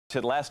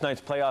At last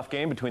night's playoff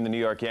game between the New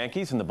York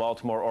Yankees and the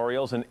Baltimore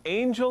Orioles, an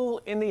angel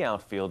in the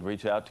outfield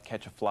reached out to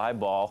catch a fly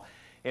ball.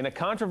 In a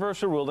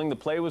controversial ruling, the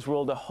play was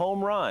ruled a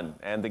home run,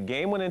 and the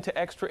game went into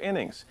extra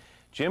innings.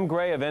 Jim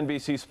Gray of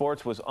NBC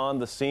Sports was on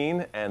the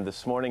scene, and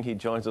this morning he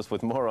joins us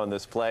with more on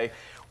this play.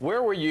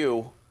 Where were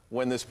you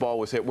when this ball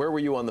was hit? Where were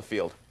you on the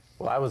field?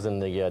 Well, I was in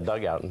the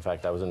dugout. In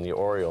fact, I was in the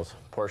Orioles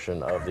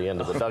portion of the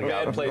end of the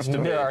dugout. Bad place to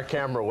be. Near our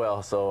camera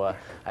well, so I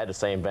had the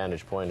same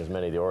vantage point as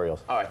many of the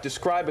Orioles. All right,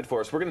 describe it for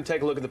us. We're going to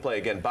take a look at the play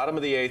again. Bottom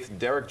of the eighth,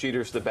 Derek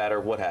Jeter's the batter.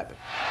 What happened?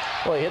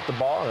 Well, he hit the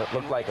ball, and it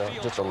looked like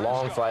just a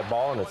long fly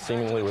ball, and it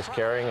seemingly was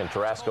carrying, and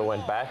Tarasco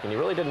went back, and he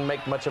really didn't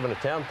make much of an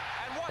attempt.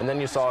 And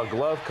then you saw a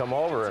glove come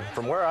over, and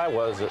from where I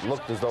was, it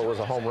looked as though it was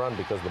a home run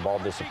because the ball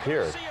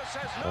disappeared.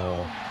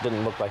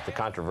 Didn't look like the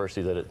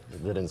controversy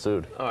that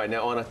ensued. All right,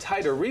 now on a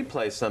tighter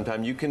replay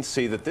sometime, you can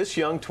see that this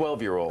young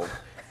 12-year-old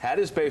had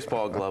his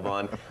baseball glove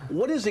on.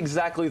 What is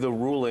exactly the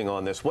ruling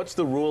on this? What's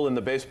the rule in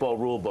the baseball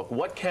rule book?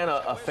 What can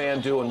a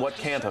fan do and what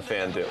can't a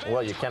fan do?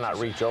 Well, you cannot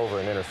reach over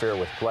and interfere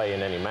with play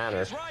in any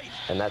manner,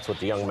 and that's what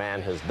the young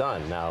man has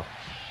done. Now,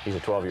 he's a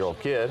 12-year-old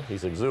kid.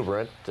 He's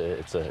exuberant.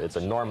 It's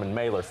a Norman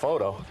Mailer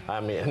photo.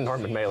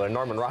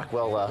 Norman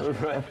Rockwell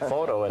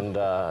photo. And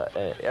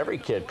every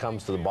kid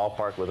comes to the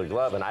ballpark with a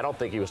glove, and I don't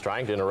think he was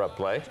trying to interrupt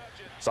play.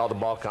 Saw the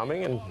ball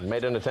coming and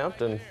made an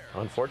attempt, and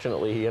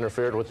unfortunately he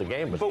interfered with the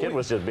game. But the kid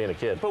was just being a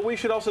kid. But we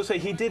should also say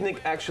he didn't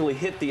actually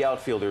hit the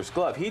outfielder's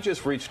glove. He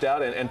just reached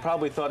out and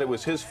probably thought it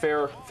was his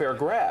fair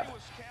grab.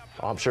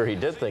 I'm sure he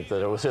did think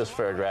that it was his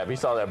fair grab. He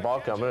saw that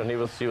ball coming, and he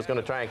was going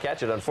to try and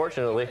catch it.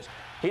 Unfortunately,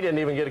 he didn't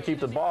even get to keep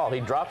the ball.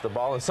 He dropped the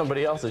ball, and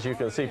somebody else, as you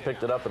can see,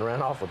 picked it up and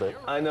ran off with it.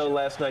 I know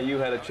last night you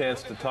had a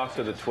chance to talk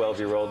to the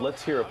 12-year-old.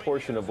 Let's hear a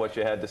portion of what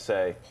you had to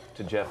say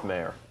to Jeff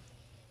Maier.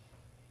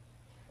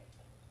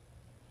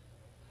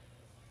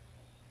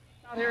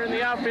 Out here in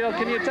the outfield,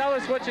 can you tell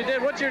us what you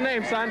did? What's your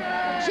name, son?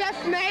 Jeff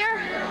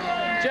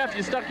Maier. Jeff,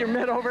 you stuck your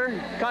mitt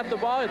over, caught the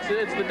ball. It's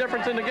the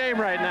difference in the game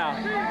right now.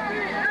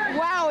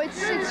 Wow,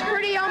 it's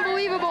pretty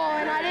unbelievable,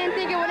 and I didn't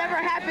think it would ever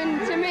happen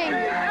to me.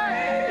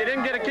 You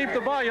didn't get to keep the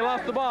ball. You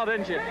lost the ball,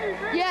 didn't you?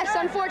 Yes,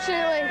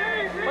 unfortunately.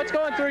 What's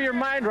going through your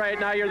mind right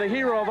now? You're the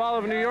hero of all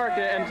of New York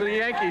and to the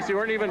Yankees. You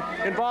weren't even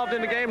involved in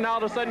the game. Now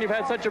all of a sudden you've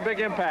had such a big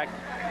impact.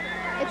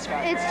 It's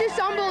just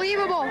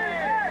unbelievable,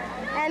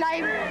 and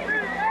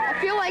I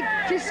feel like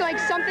just like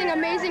something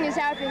amazing has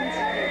happened.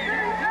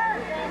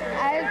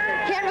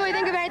 I can't really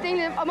think of anything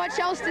much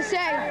else to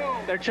say.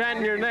 They're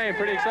chanting your name.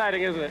 Pretty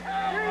exciting, isn't it?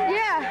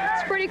 Yeah,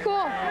 it's pretty cool.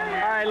 All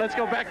right, let's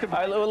go back to... All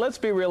right, well, let's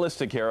be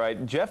realistic here,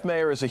 right? Jeff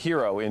Maier is a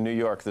hero in New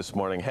York this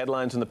morning.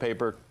 Headlines in the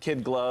paper,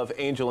 kid glove,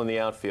 angel in the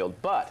outfield.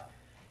 But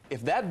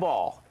if that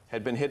ball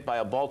had been hit by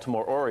a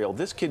Baltimore Oriole,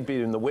 this kid be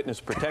in the witness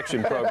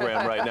protection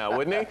program right now,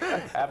 wouldn't he?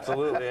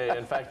 Absolutely.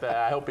 In fact,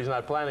 I hope he's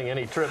not planning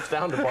any trips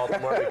down to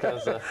Baltimore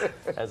because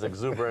as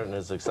exuberant and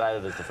as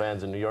excited as the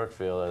fans in New York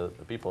feel,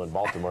 the people in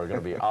Baltimore are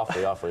going to be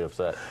awfully, awfully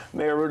upset.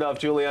 Mayor Rudy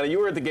Giuliani, you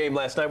were at the game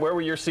last night. Where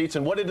were your seats,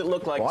 and what did it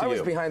look like to you? I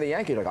was behind the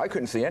Yankee dugout. I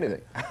couldn't see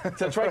anything.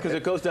 That's right, because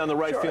it goes down the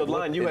right field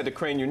line. You had to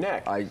crane your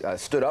neck. I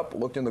stood up,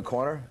 looked in the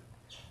corner.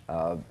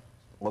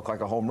 Looked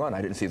like a home run.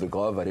 I didn't see the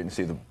glove. I didn't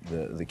see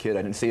the kid.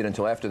 I didn't see it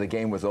until after the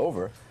game was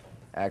over.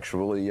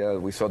 Actually,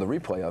 we saw the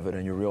replay of it,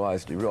 and you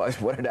realized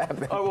what had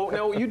happened. Oh, well,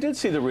 no, you did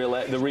see the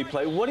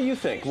replay. What do you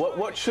think?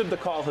 What should the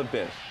call have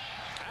been?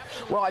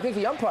 Well, I think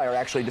the umpire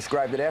actually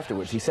described it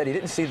afterwards. He said he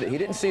didn't see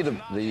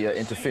the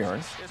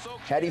interference.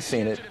 Had he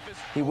seen it,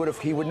 he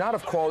would not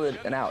have called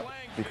it an out,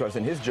 because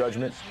in his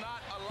judgment,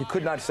 he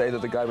could not say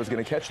that the guy was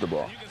going to catch the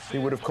ball. He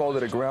would have called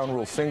it a ground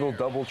rule single,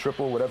 double,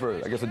 triple, whatever.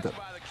 I guess it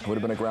would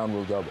have been a ground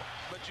rule double.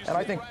 And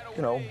I think,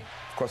 you know,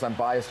 of course, I'm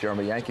biased here. I'm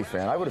a Yankee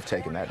fan. I would have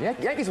taken that.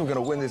 Yankees were going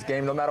to win this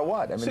game no matter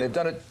what. I mean, they've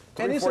done it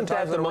 3 or 4 times. And isn't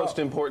that the most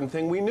important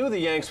thing? We knew the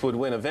Yanks would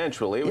win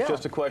eventually. It was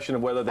just a question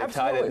of whether they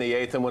tied it in the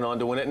 8th and went on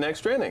to win it in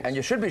extra innings. And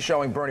you should be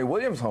showing Bernie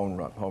Williams' home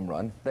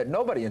run that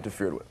nobody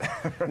interfered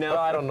with. Now,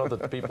 I don't know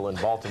that the people in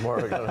Baltimore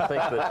are going to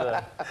think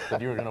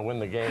that you were going to win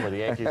the game or the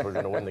Yankees were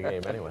going to win the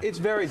game anyway. It's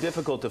very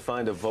difficult to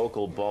find a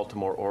vocal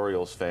Baltimore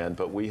Orioles fan,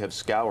 but we have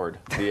scoured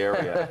the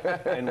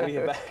area, and we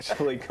have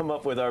actually come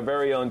up with our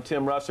very own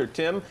Tim Russert.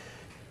 Tim,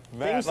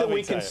 Matt, things that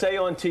we can say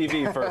on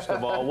TV, first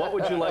of all. What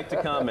would you like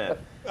to comment?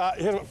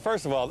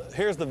 First of all,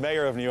 here's the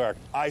mayor of New York.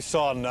 I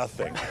saw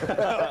nothing.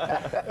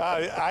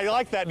 I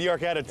like that New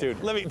York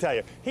attitude. Let me tell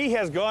you, he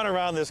has gone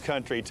around this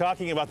country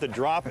talking about the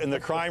drop in the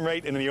crime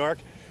rate in New York,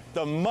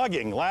 the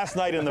mugging last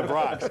night in the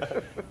Bronx.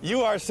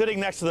 You are sitting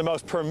next to the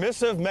most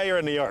permissive mayor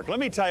in New York. Let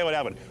me tell you what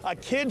happened. A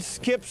kid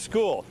skipped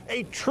school,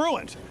 a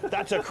truant.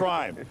 That's a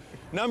crime.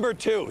 Number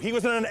 2, he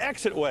was in an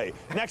exit way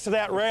next to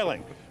that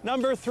railing.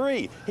 Number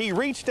 3, he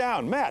reached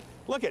down. Matt,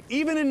 look at,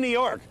 even in New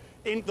York,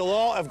 the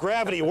law of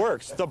gravity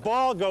works. The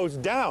ball goes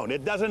down.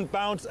 It doesn't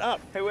bounce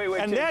up. Hey, wait,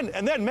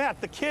 and then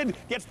Matt, the kid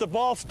gets the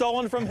ball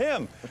stolen from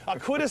him. A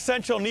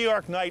quintessential New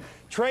York night.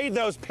 Trade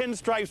those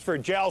pinstripes for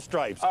gel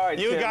stripes. All right,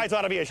 you Tim, guys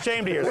ought to be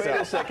ashamed of yourself.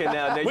 Wait a second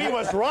now. We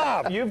was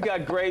robbed. You've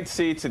got great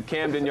seats at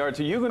Camden Yards.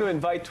 Are you going to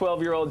invite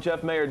 12-year-old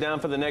Jeff Maier down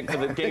for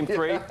the game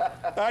 3?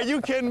 Are you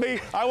kidding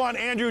me? I want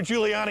Andrew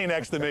Giuliani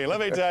next to me.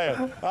 Let me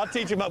tell you. I'll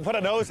teach him. Put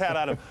a nose hat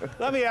on him.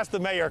 Let me ask the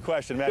mayor a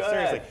question, Matt.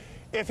 Seriously.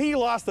 If he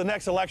lost the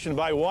next election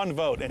by 1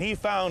 vote and he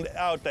found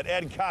out that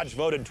Ed Koch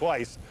voted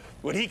twice,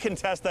 would he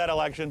contest that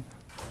election?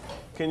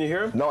 Can you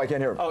hear him? No, I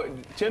can't hear him. Oh,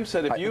 Tim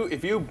said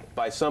if you,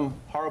 by some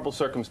horrible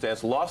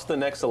circumstance, lost the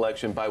next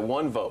election by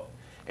 1 vote,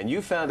 and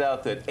you found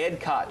out that Ed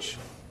Koch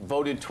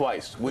voted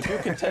twice, would you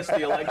contest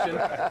the election?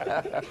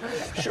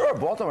 Sure,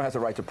 Baltimore has a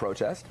right to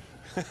protest.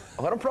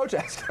 Let them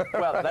protest.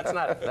 Well,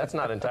 that's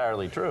not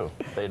entirely true.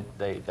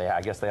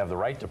 I guess they have the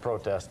right to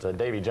protest.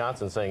 Davy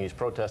Johnson saying he's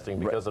protesting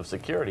because of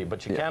security,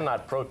 but you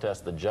cannot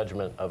protest the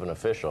judgment of an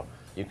official.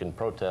 You can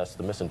protest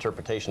the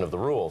misinterpretation of the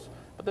rules,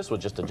 but this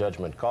was just a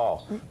judgment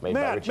call made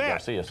by Richie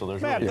Garcia, so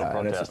there's really no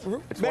protest.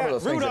 It's one of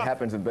those things that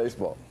happens in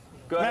baseball.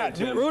 Go ahead,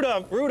 Matt,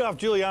 Rudolph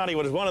Giuliani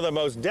was one of the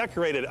most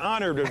decorated,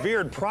 honored,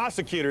 revered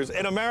prosecutors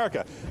in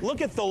America.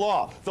 Look at the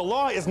law. The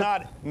law is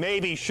not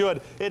maybe,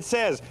 should. It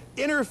says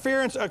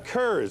interference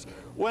occurs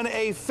when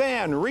a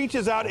fan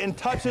reaches out and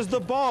touches the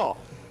ball.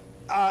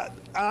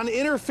 On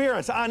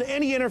interference, on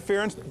any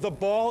interference, the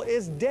ball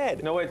is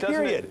dead. No, it doesn't.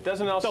 Period. It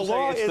doesn't also the say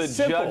law it's is the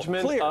simple,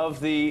 judgment clear. of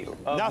the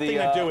Nothing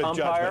to do with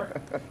umpire.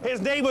 judgment.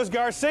 His name was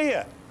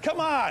Garcia. Come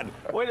on.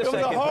 Wait a it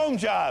was second. a home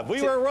job.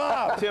 We were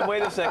robbed. Tim,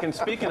 wait a second.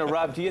 Speaking of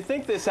robbed, do you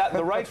think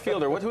the right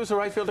fielder, who's the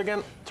right fielder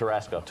again?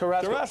 Tarasco.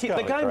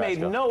 The guy made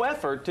no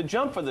effort to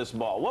jump for this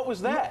ball. What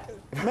was that?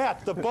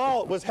 Matt, the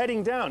ball was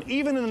heading down.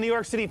 Even in the New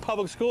York City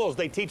public schools,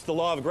 they teach the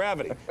law of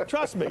gravity.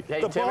 Trust me.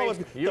 Hey, the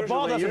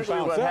ball doesn't usually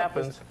bounce what up.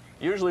 happens.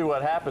 Usually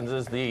what happens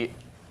is the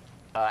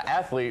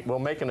athlete will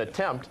make an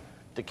attempt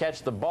to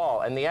catch the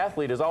ball, and the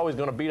athlete is always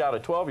going to beat out a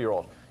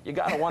 12-year-old. You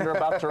got to wonder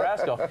about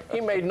Tarasco. He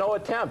made no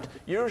attempt.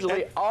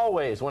 Usually,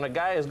 always, when a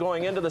guy is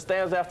going into the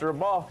stands after a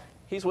ball,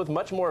 he's with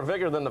much more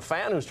vigor than the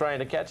fan who's trying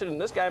to catch it,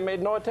 and this guy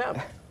made no attempt.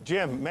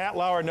 Jim, Matt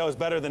Lauer knows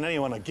better than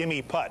anyone a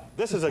gimme putt.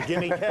 This is a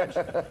gimme catch.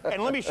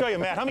 And let me show you,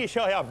 Matt, let me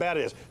show you how bad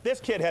it is. This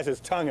kid has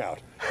his tongue out.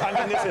 I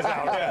mean, this is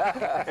out.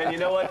 Yeah. And you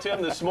know what,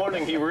 Tim? This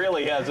morning, he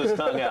really has his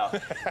tongue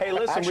out. Hey,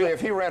 listen. Actually,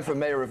 if he ran for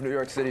mayor of New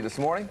York City this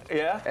morning,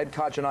 Ed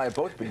Koch and I have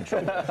both been in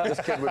trouble.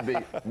 This kid would be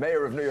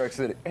mayor of New York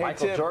City. Hey,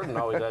 Michael Tim, Jordan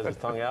always has his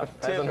tongue out.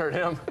 Hasn't hurt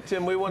him.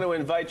 Tim, we want to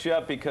invite you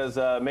up because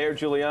Mayor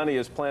Giuliani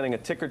is planning a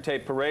ticker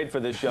tape parade for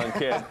this young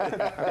kid.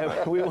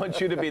 And we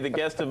want you to be the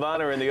guest of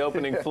honor in the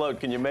opening float.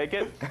 Can you make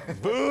it?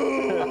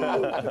 Boo!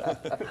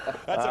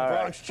 That's a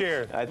Bronx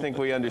cheer. I think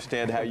we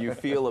understand how you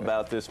feel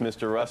about this,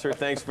 Mr. Russert.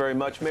 Thanks very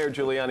much. Mayor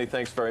Giuliani,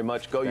 thanks very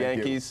much. Go Thank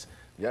Yankees.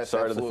 Yes,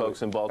 Sorry absolutely. to the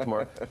folks in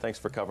Baltimore. Thanks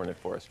for covering it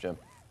for us, Jim.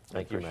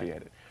 Thank you,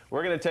 Appreciate it.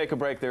 We're going to take a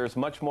break. There's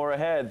much more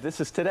ahead. This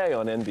is Today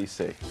on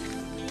NBC.